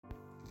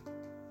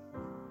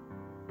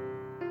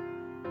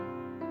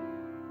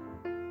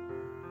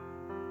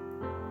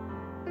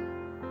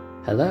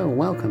Hello and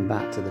welcome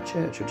back to the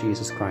Church of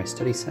Jesus Christ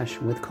study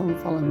session with Come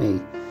Follow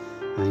Me.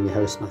 I'm your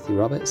host Matthew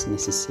Roberts and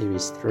this is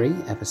Series 3,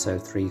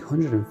 Episode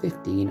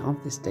 315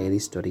 of this daily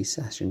study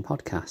session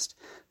podcast.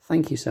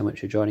 Thank you so much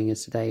for joining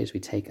us today as we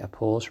take a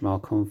pause from our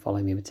Come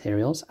Follow Me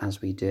materials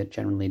as we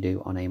generally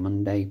do on a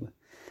Monday.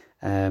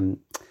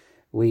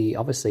 We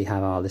obviously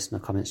have our listener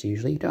comments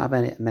usually. We don't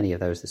have many of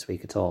those this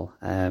week at all.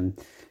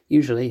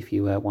 Usually, if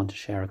you want to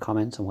share a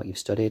comment on what you've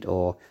studied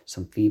or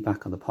some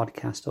feedback on the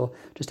podcast or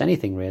just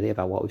anything really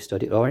about what we've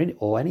studied or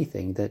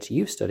anything that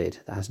you've studied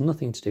that has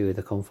nothing to do with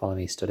the Come Follow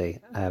Me study,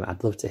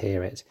 I'd love to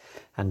hear it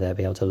and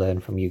be able to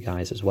learn from you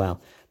guys as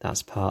well.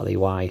 That's partly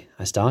why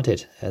I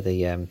started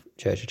the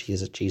Church of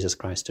Jesus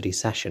Christ study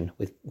session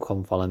with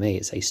Come Follow Me.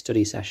 It's a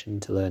study session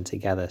to learn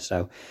together.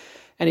 So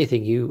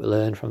anything you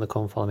learn from the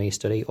Come Follow Me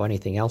study or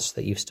anything else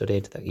that you've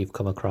studied that you've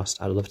come across,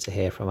 I'd love to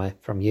hear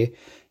from you.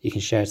 You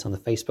can share it on the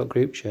Facebook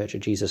group, Church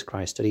of Jesus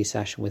Christ Study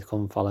Session with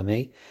Come Follow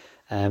Me.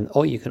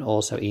 Or you can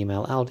also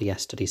email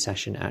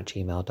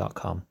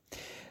ldsstudysession@gmail.com.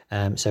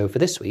 So for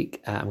this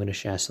week, I'm going to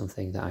share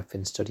something that I've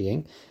been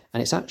studying.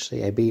 And it's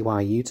actually a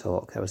BYU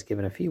talk that was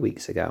given a few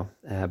weeks ago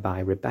by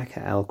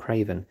Rebecca L.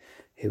 Craven,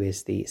 who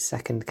is the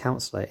second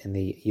counsellor in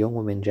the Young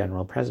Women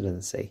General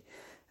Presidency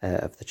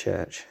of the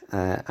church.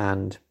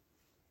 And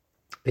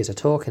is a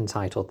talk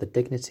entitled The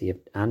Dignity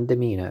and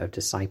Demeanour of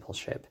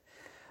Discipleship.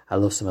 I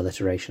love some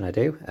alliteration, I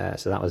do,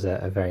 so that was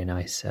a very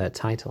nice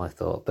title, I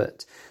thought.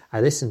 But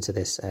I listened to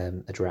this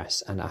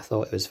address and I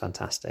thought it was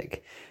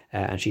fantastic.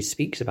 And she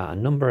speaks about a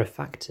number of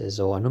factors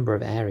or a number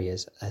of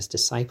areas as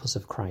disciples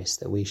of Christ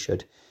that we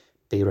should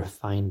be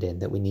refined in,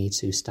 that we need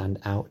to stand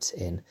out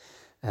in.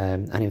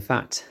 And in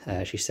fact,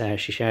 she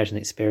shares an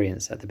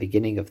experience at the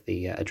beginning of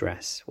the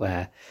address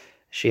where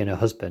she and her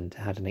husband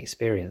had an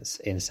experience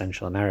in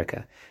Central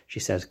America. She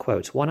says,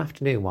 quote, "One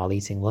afternoon while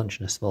eating lunch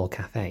in a small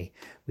cafe,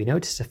 we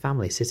noticed a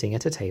family sitting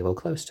at a table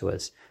close to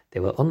us. They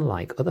were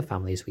unlike other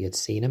families we had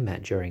seen and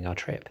met during our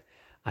trip.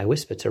 I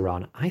whispered to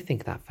Ron, 'I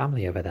think that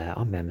family over there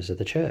are members of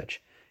the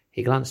church.'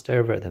 He glanced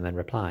over at them and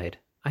replied,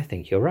 'I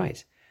think you're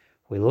right.'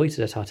 We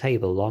loitered at our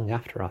table long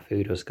after our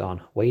food was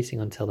gone, waiting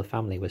until the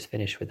family was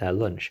finished with their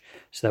lunch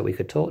so that we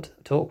could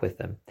talk with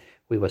them.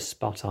 We were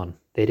spot on.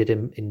 They did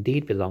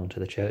indeed belong to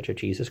the Church of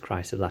Jesus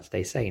Christ of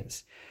Latter-day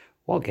Saints.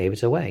 What gave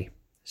it away?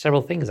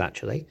 Several things,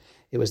 actually.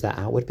 It was their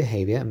outward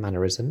behaviour and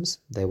mannerisms,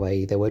 the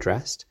way they were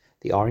dressed,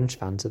 the orange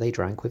Fanta they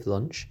drank with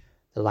lunch,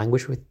 the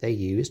language they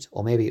used,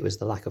 or maybe it was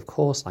the lack of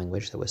coarse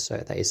language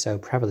that is so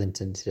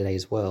prevalent in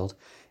today's world.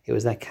 It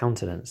was their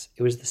countenance.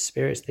 It was the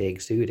spirits they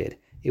exuded.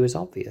 It was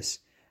obvious.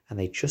 And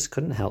they just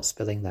couldn't help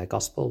spilling their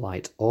gospel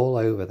light all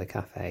over the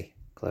cafe."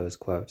 Close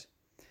quote.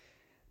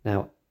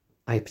 Now,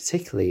 I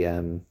particularly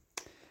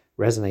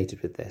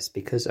resonated with this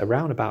because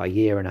around about a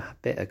year and a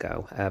bit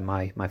ago,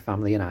 my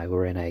family and I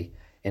were in a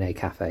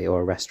cafe or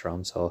a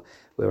restaurant, or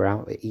we were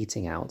out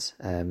eating out,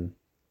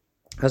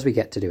 as we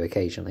get to do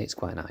occasionally. It's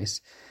quite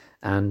nice.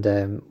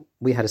 And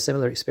we had a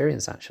similar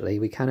experience, actually.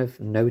 We kind of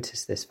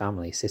noticed this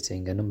family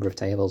sitting a number of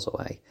tables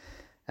away.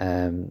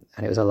 And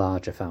it was a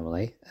larger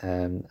family,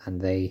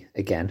 and they,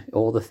 again,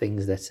 all the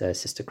things that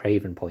Sister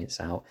Craven points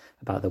out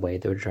about the way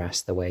they were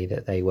dressed, the way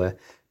that they were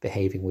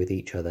behaving with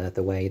each other,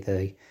 the way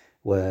they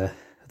were,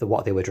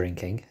 what they were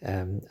drinking,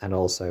 and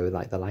also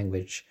like the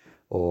language,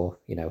 or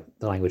the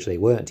language they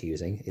weren't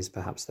using is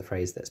perhaps the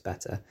phrase that's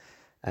better.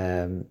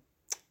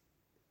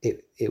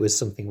 It was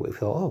something we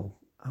thought, oh,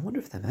 I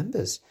wonder if they're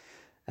members,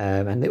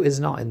 and it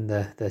was not in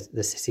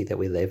the city that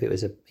we live. It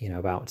was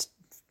about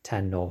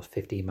 10 or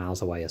 15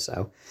 miles away or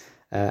so.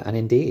 And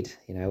indeed,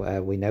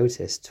 we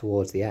noticed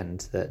towards the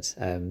end that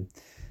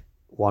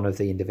one of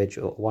the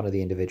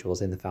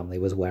individuals in the family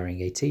was wearing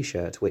a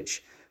T-shirt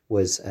which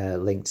was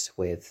linked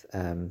with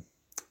a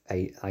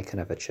kind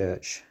of a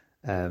church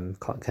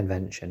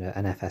convention,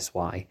 an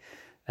FSY.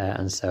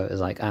 And so it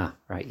was like,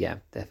 right, yeah,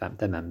 they're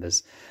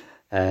members.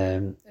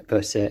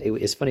 But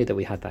it's funny that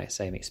we had that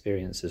same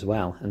experience as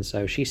well. And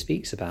so she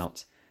speaks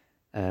about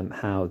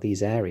how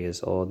these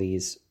areas or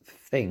these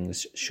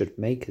things should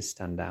make us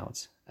stand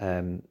out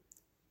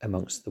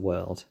amongst the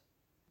world.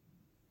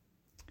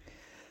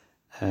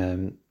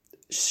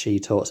 She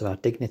talks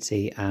about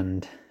dignity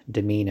and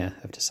demeanour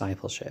of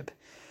discipleship,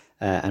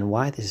 and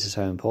why this is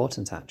so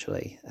important,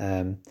 actually.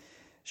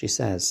 She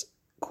says,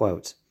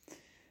 quote,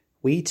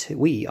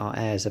 We are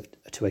heirs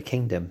to a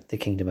kingdom, the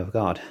kingdom of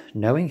God.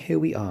 Knowing who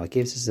we are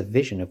gives us a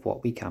vision of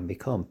what we can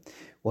become.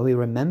 When we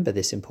remember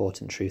this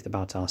important truth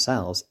about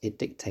ourselves, it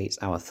dictates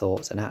our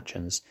thoughts and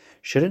actions.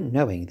 Shouldn't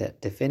knowing that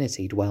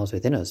divinity dwells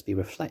within us be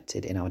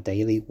reflected in our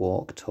daily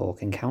walk,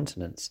 talk, and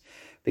countenance?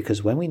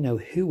 Because when we know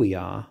who we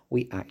are,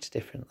 we act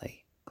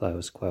differently.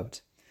 Close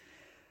quote.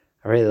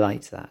 I really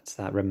liked that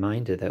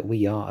reminder that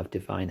we are of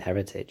divine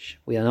heritage.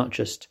 We are not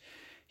just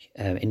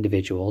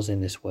individuals in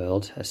this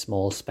world, a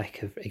small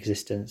speck of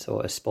existence,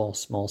 or a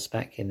small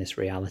speck in this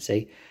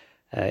reality,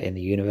 in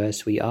the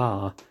universe. We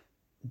are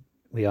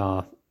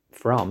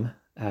from,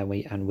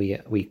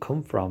 we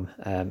come from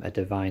a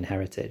divine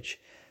heritage.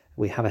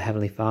 We have a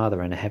Heavenly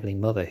Father and a Heavenly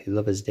Mother who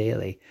love us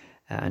dearly,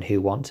 and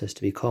who want us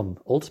to become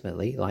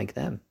ultimately like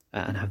them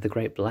and have the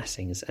great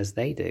blessings as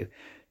they do.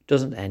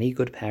 Doesn't any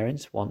good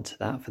parent want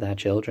that for their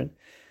children?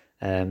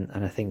 And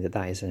I think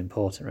that is an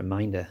important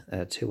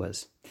reminder to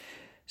us.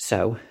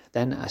 So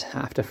then,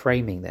 after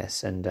framing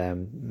this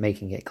and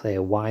making it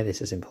clear why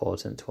this is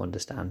important to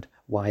understand,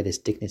 why this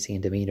dignity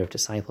and demeanour of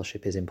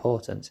discipleship is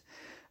important,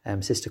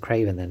 Sister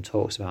Craven then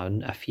talks about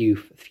a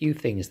few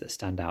things that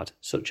stand out,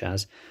 such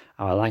as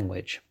our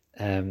language.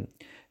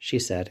 She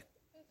said,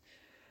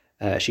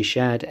 she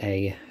shared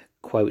a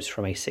quote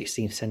from a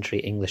 16th century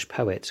English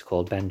poet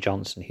called Ben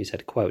Jonson, who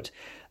said, quote,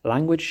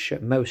 "Language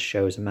most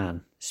shows a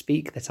man.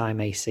 Speak that I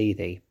may see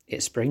thee.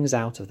 It springs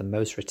out of the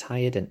most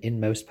retired and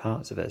inmost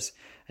parts of us,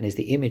 and is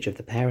the image of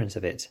the parent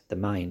of it, the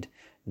mind.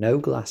 No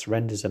glass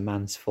renders a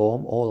man's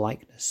form or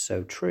likeness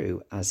so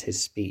true as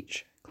his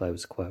speech."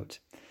 Close quote.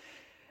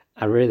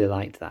 I really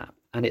liked that.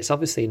 And it's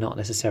obviously not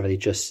necessarily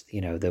just,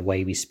 the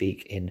way we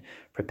speak in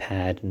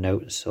prepared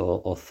notes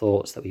or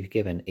thoughts that we've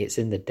given. It's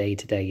in the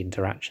day-to-day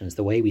interactions,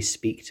 the way we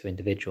speak to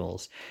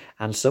individuals.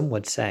 And some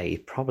would say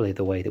probably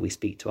the way that we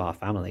speak to our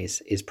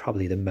families is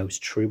probably the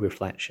most true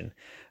reflection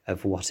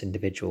of what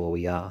individual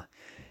we are.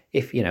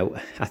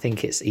 I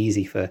think it's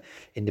easy for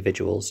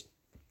individuals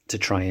to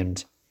try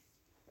and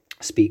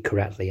speak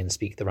correctly and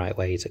speak the right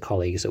way to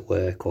colleagues at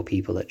work or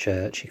people at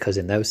church, because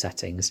in those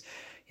settings,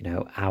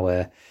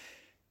 our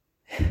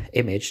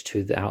image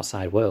to the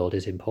outside world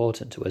is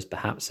important to us,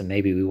 perhaps, and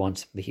maybe we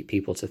want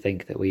people to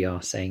think that we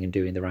are saying and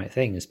doing the right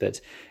things. But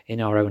in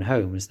our own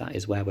homes, that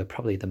is where we're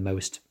probably the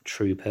most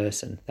true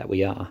person that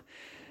we are.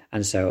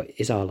 And so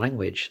is our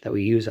language that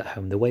we use at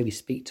home, the way we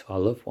speak to our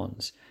loved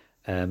ones,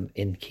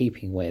 in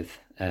keeping with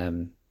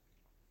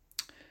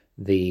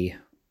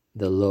the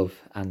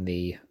love and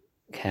the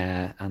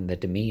care and the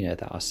demeanour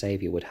that our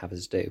Saviour would have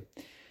us do.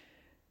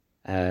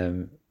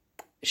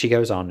 She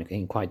goes on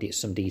in quite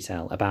some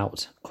detail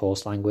about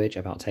coarse language,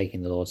 about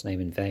taking the Lord's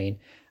name in vain,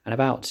 and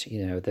about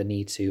the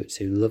need to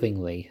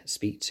lovingly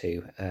speak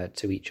to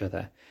each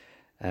other,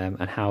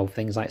 and how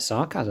things like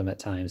sarcasm at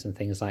times and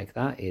things like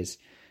that is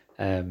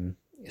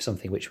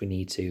something which we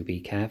need to be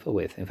careful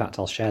with. In fact,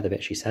 I'll share the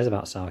bit she says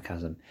about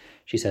sarcasm.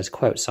 She says,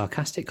 quote,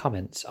 "Sarcastic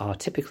comments are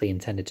typically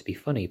intended to be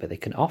funny, but they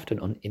can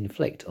often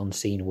inflict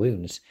unseen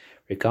wounds.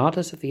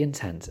 Regardless of the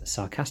intent,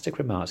 sarcastic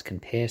remarks can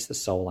pierce the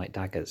soul like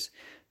daggers.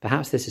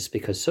 Perhaps this is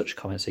because such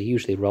comments are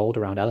usually rolled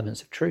around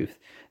elements of truth.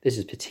 This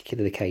is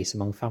particularly the case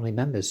among family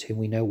members whom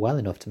we know well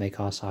enough to make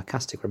our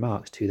sarcastic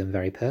remarks to them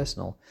very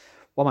personal.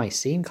 What might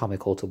seem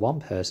comical to one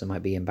person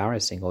might be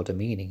embarrassing or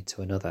demeaning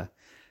to another."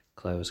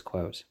 Close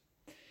quote.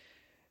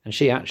 And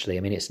she actually,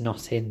 it's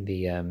not in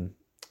the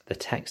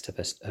text of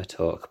her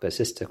talk, but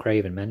Sister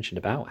Craven mentioned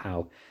about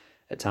how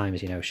at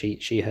times,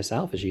 she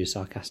herself has used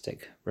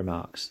sarcastic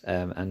remarks,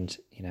 and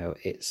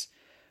it's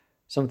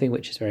something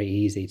which is very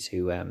easy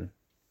to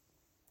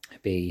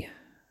be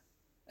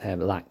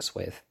lax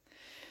with.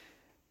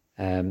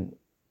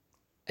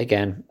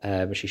 Again,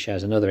 she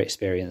shares another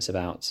experience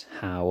about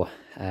how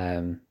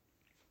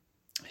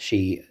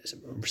she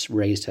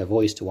raised her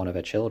voice to one of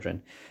her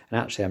children. And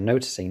actually, I'm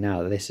noticing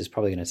now that this is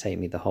probably going to take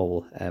me the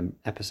whole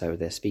episode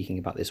there, speaking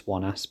about this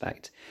one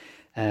aspect.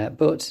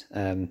 But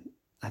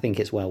I think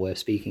it's well worth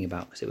speaking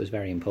about because it was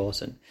very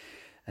important.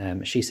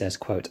 She says,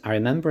 quote, "I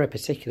remember a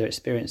particular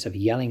experience of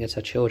yelling at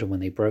her children when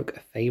they broke a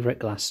favourite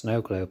glass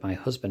snow globe my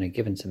husband had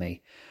given to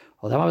me.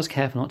 Although I was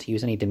careful not to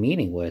use any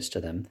demeaning words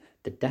to them,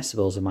 the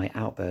decibels of my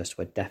outburst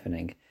were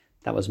deafening.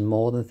 That was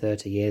more than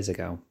 30 years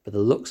ago, but the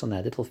looks on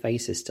their little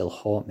faces still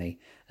haunt me,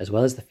 as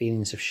well as the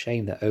feelings of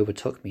shame that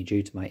overtook me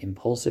due to my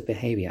impulsive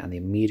behaviour and the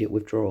immediate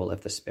withdrawal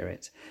of the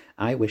spirit.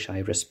 I wish I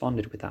had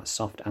responded with that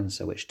soft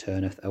answer which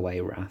turneth away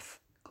wrath."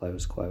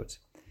 Close quote.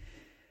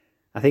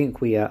 I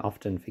think we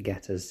often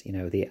forget as,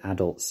 the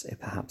adults,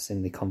 perhaps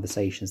in the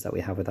conversations that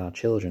we have with our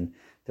children,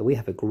 that we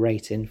have a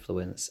great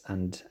influence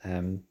and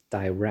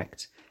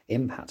direct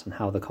impact on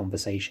how the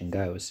conversation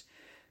goes.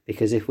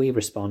 Because if we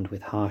respond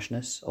with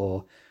harshness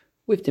or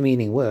with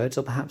demeaning words,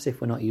 or perhaps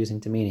if we're not using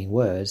demeaning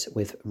words,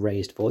 with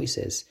raised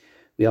voices,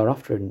 we are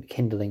often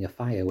kindling a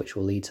fire which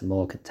will lead to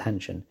more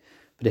contention.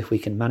 But if we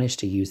can manage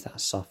to use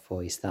that soft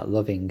voice, that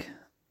loving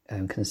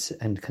and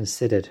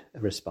considered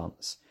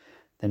response,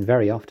 then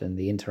very often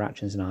the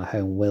interactions in our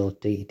home will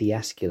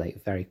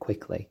de-escalate very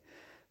quickly.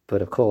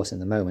 But of course, in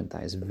the moment,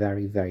 that is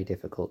very, very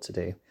difficult to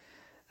do.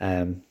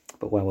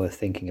 But well worth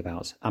thinking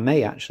about. I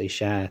may actually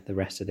share the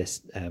rest of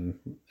this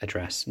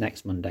address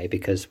next Monday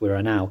because we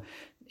are now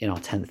in our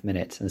 10th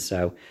minute. And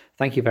so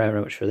thank you very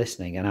much for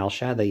listening. And I'll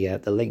share the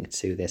link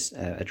to this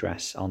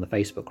address on the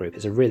Facebook group.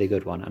 It's a really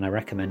good one. And I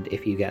recommend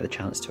if you get the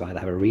chance to either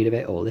have a read of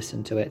it or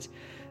listen to it,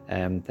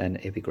 then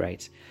it'd be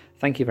great.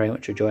 Thank you very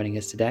much for joining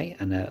us today.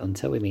 And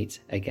until we meet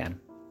again.